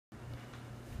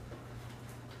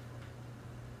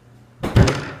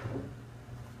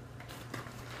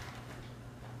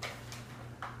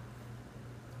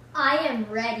I am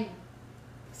ready.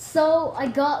 So I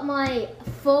got my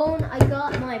phone, I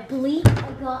got my bleep,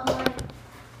 I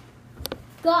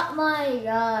got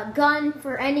my gun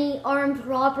for any armed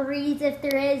robberies if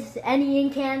there is any in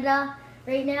Canada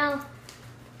right now.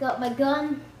 Got my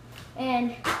gun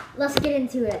and let's get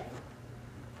into it.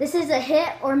 This is a hit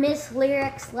or miss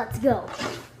lyrics. Let's go.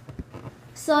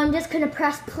 So I'm just gonna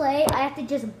press play. I have to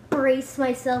just brace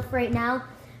myself right now.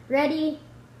 Ready,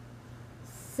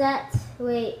 set,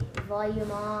 wait,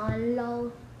 volume on,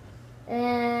 low,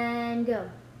 and go.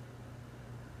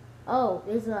 Oh,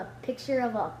 there's a picture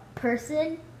of a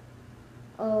person.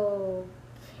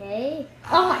 Okay.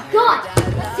 Oh my god!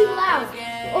 That's too loud!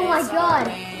 Oh my god!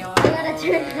 I gotta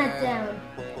turn that down.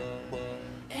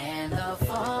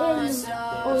 Oh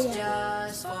yeah.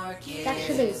 It's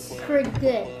actually pretty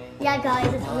good. Yeah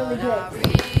guys, it's really good.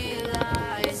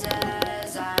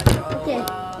 Okay.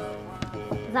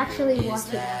 Let's actually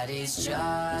watch it.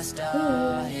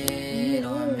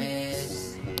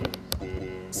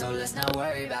 So let's not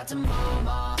worry about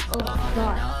tomorrow. Oh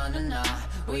god.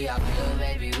 We are good,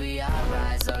 baby, we are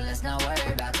right. So let's not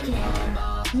worry about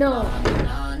tomorrow. No.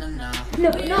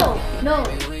 No.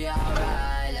 We are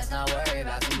right. Let's not worry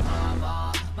about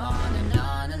tomorrow.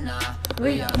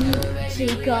 Great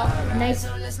Jacob. Nice.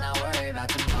 So let's not worry about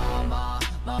tomorrow.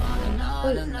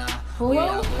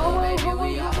 Hello?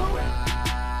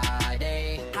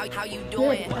 How you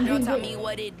doing? Good. Girl, tell me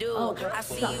what it do. Oh, I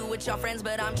see you with your friends,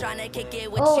 but I'm trying to kick it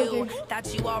with oh, you. good.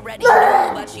 Thought you already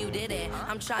knew, but you didn't.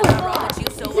 I'm trying to roll with you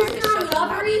so I can show you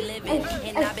how we living.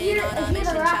 And I've been on a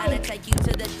mission trying to take you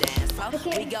to the dance floor.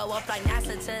 We go up like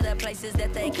NASA to the places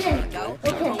that they can't go.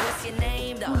 But what's your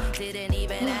name though? Didn't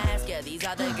even ask you. These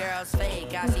other girls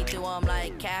fake. I see through them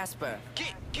like Casper.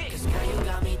 Cause girl, you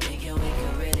got me thinking we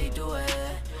could really do it.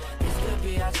 This could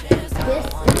be our chance. This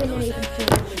is gonna make me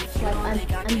feel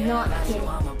like I'm not kidding.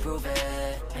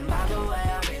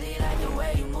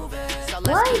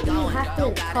 Why do you have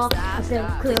to talk about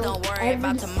girls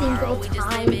every single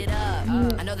time you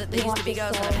watch a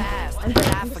song? I'm just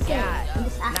asking.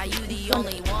 Now you the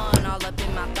only one all up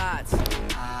in my thoughts. I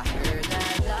heard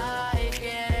that life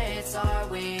gets hard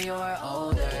when you're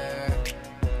older.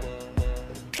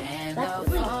 That's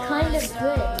really kind of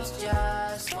good.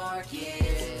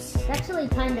 It's actually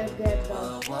kind of good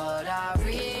though.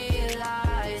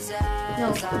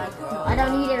 No, I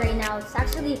don't need it right now. It's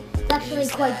actually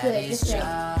quite good. Just saying.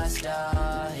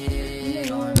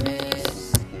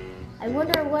 I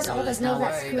wonder what all the girls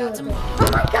at school are doing. Oh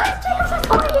my god, check out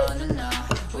Sartourious!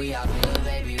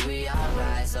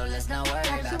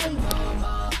 Actually,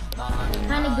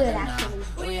 kind of good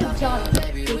actually. Good job,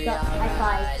 Jacob. High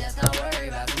five.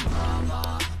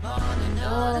 Oh.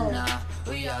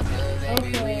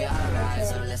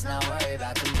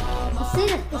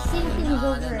 Okay. The same thing is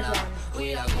over again.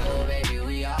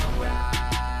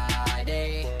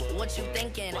 What you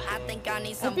thinking? I think I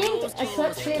need some I think a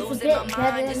Sartourious is a bit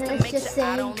better than it's just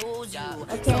saying.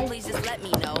 Okay. So please just let me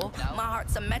know. My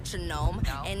heart's a metronome,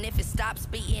 and if it stops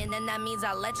beating, then that means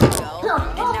I let you go.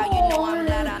 And now you know I'm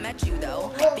glad I met you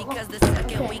though, because the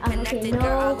second we connected,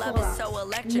 girl, our love is so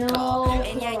electrical.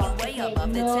 And yeah, you way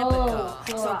above the typical.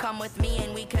 So come with me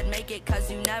and we could make it,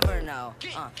 cause you never know.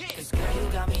 Cause girl, you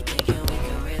got me thinking we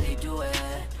could really do it.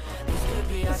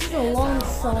 This is a long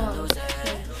song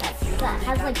that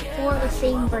has like 4 of the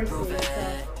same verses.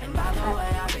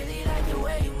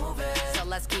 So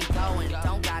let's keep going,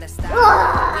 don't gotta stop. We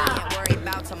ain't worried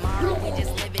about tomorrow, we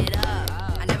just live it up.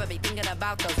 I never be thinking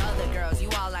about those other girls, you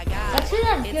all I got. Actually,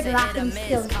 have good rapping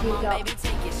skills, Come on, baby,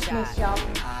 take your shot. Nice job.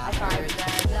 High five.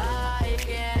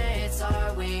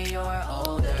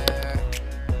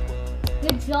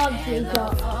 Good job,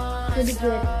 Jacob. Pretty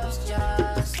good.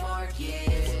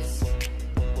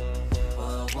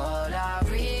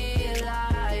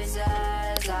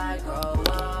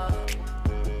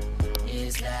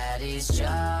 It's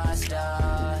just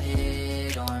a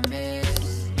hit or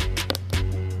miss.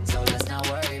 So let's not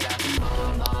worry about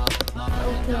tomorrow.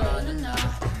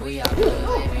 We are good,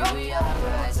 baby, we are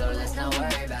right. So let's not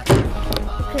worry about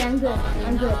tomorrow. Okay, I'm good.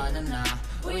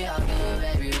 We are good,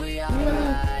 baby, we are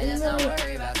right. Let's not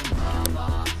worry about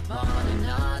tomorrow.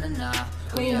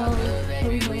 We are good,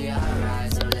 baby, we are right.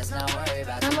 So let's not worry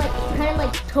about tomorrow. Kind of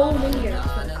like Toe Later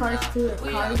from Cars 2 or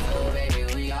Cars.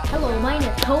 Hello, mine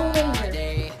is Toe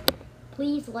Later.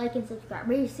 Please like and subscribe.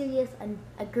 Very serious and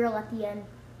a girl at the end.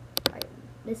 Right.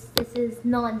 This is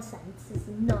nonsense. This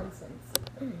is nonsense.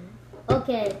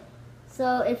 Okay,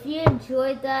 so if you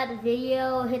enjoyed that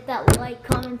video, hit that like,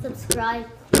 comment, subscribe.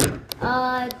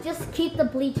 Just keep the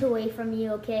bleach away from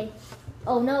you, okay?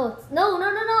 Oh no,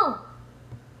 no.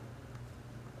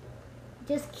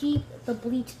 just keep the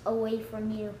bleach away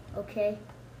from you, okay?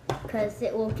 Because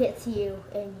it will get to you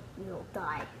and you'll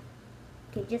die.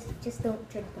 Okay, just don't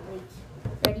drink the bleach.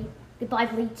 Ready? Goodbye,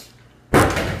 bleach.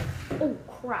 Oh,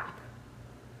 crap.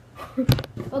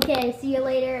 Okay, see you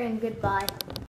later and goodbye.